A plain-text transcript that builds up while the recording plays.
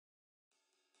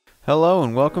Hello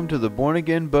and welcome to the Born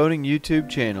Again Boating YouTube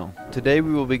channel. Today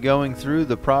we will be going through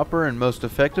the proper and most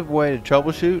effective way to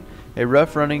troubleshoot a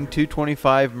rough running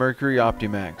 225 Mercury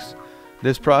Optimax.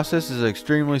 This process is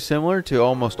extremely similar to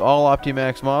almost all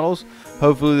Optimax models.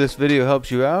 Hopefully this video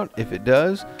helps you out. If it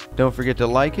does, don't forget to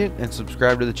like it and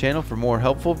subscribe to the channel for more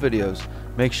helpful videos.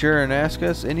 Make sure and ask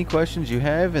us any questions you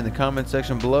have in the comment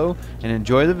section below and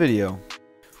enjoy the video.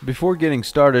 Before getting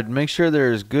started, make sure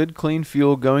there is good clean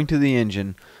fuel going to the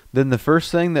engine. Then the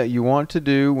first thing that you want to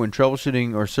do when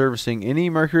troubleshooting or servicing any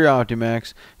Mercury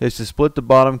Optimax is to split the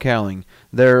bottom cowling.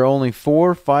 There are only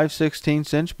 4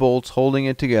 5/16 inch bolts holding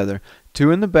it together,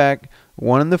 2 in the back,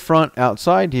 1 in the front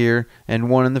outside here, and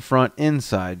 1 in the front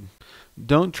inside.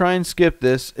 Don't try and skip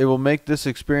this, it will make this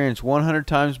experience 100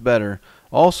 times better.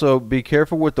 Also, be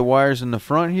careful with the wires in the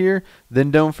front here,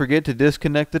 then don't forget to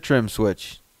disconnect the trim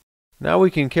switch. Now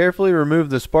we can carefully remove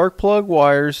the spark plug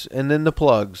wires and then the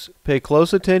plugs. Pay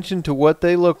close attention to what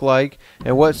they look like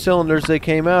and what cylinders they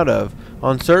came out of.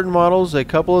 On certain models, a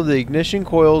couple of the ignition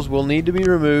coils will need to be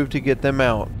removed to get them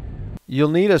out. You'll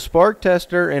need a spark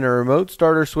tester and a remote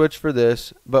starter switch for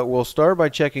this, but we'll start by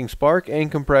checking spark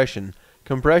and compression.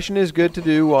 Compression is good to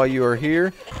do while you are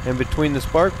here, and between the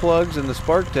spark plugs and the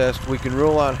spark test we can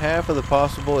rule out half of the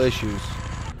possible issues.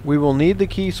 We will need the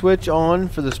key switch on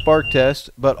for the spark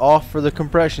test, but off for the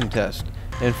compression test.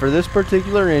 And for this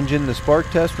particular engine, the spark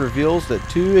test reveals that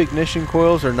 2 ignition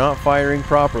coils are not firing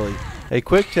properly. A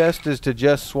quick test is to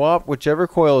just swap whichever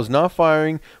coil is not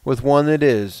firing with one that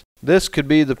is. This could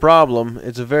be the problem.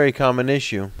 It's a very common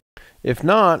issue. If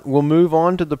not, we'll move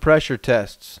on to the pressure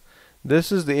tests.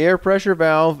 This is the air pressure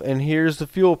valve and here's the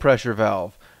fuel pressure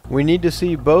valve. We need to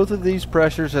see both of these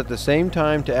pressures at the same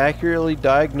time to accurately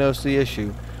diagnose the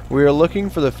issue. We are looking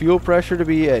for the fuel pressure to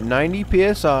be at 90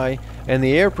 psi and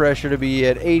the air pressure to be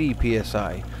at 80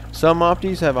 psi. Some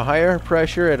Optis have a higher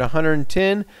pressure at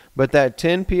 110, but that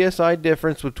 10 psi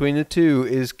difference between the two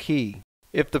is key.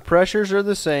 If the pressures are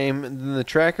the same, then the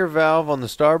tracker valve on the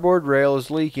starboard rail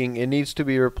is leaking and needs to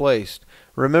be replaced.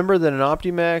 Remember that an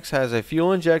Optimax has a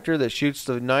fuel injector that shoots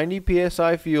the 90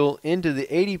 psi fuel into the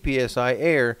 80 psi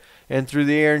air and through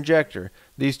the air injector.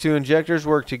 These two injectors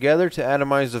work together to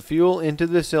atomize the fuel into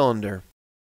the cylinder.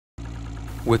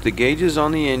 With the gauges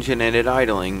on the engine and it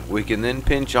idling, we can then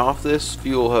pinch off this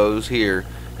fuel hose here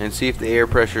and see if the air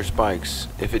pressure spikes.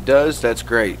 If it does, that's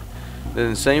great. Then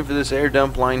the same for this air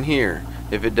dump line here.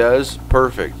 If it does,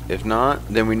 perfect. If not,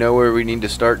 then we know where we need to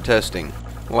start testing.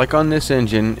 Like on this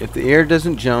engine, if the air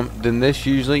doesn't jump, then this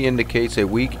usually indicates a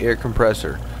weak air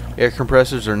compressor. Air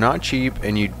compressors are not cheap,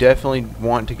 and you definitely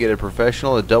want to get a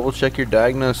professional to double check your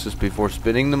diagnosis before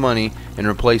spending the money and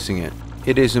replacing it.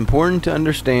 It is important to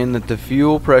understand that the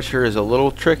fuel pressure is a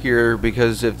little trickier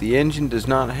because if the engine does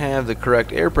not have the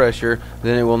correct air pressure,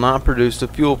 then it will not produce the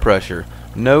fuel pressure.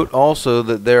 Note also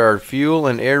that there are fuel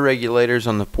and air regulators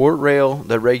on the port rail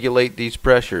that regulate these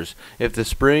pressures. If the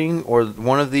spring or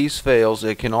one of these fails,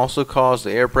 it can also cause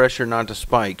the air pressure not to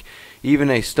spike. Even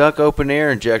a stuck open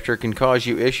air injector can cause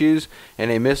you issues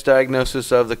and a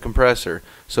misdiagnosis of the compressor.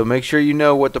 So make sure you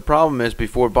know what the problem is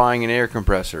before buying an air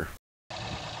compressor.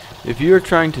 If you are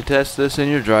trying to test this in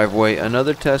your driveway,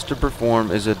 another test to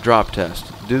perform is a drop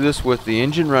test. Do this with the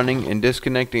engine running and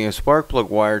disconnecting a spark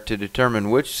plug wire to determine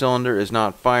which cylinder is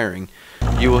not firing.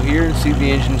 You will hear and see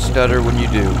the engine stutter when you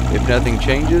do. If nothing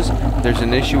changes, there's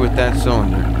an issue with that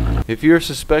cylinder. If you are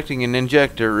suspecting an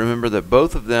injector, remember that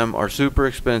both of them are super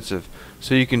expensive,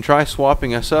 so you can try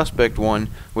swapping a suspect one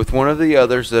with one of the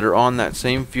others that are on that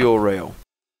same fuel rail.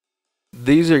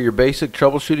 These are your basic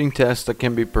troubleshooting tests that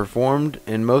can be performed,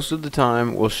 and most of the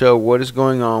time will show what is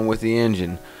going on with the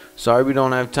engine. Sorry we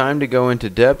don't have time to go into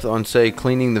depth on, say,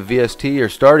 cleaning the VST or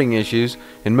starting issues.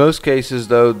 In most cases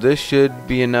though, this should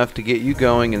be enough to get you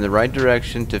going in the right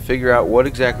direction to figure out what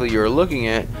exactly you are looking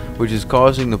at, which is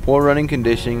causing the poor running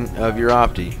condition of your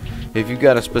Opti. If you've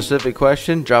got a specific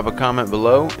question, drop a comment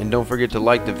below, and don't forget to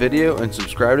like the video and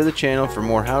subscribe to the channel for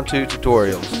more how-to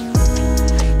tutorials.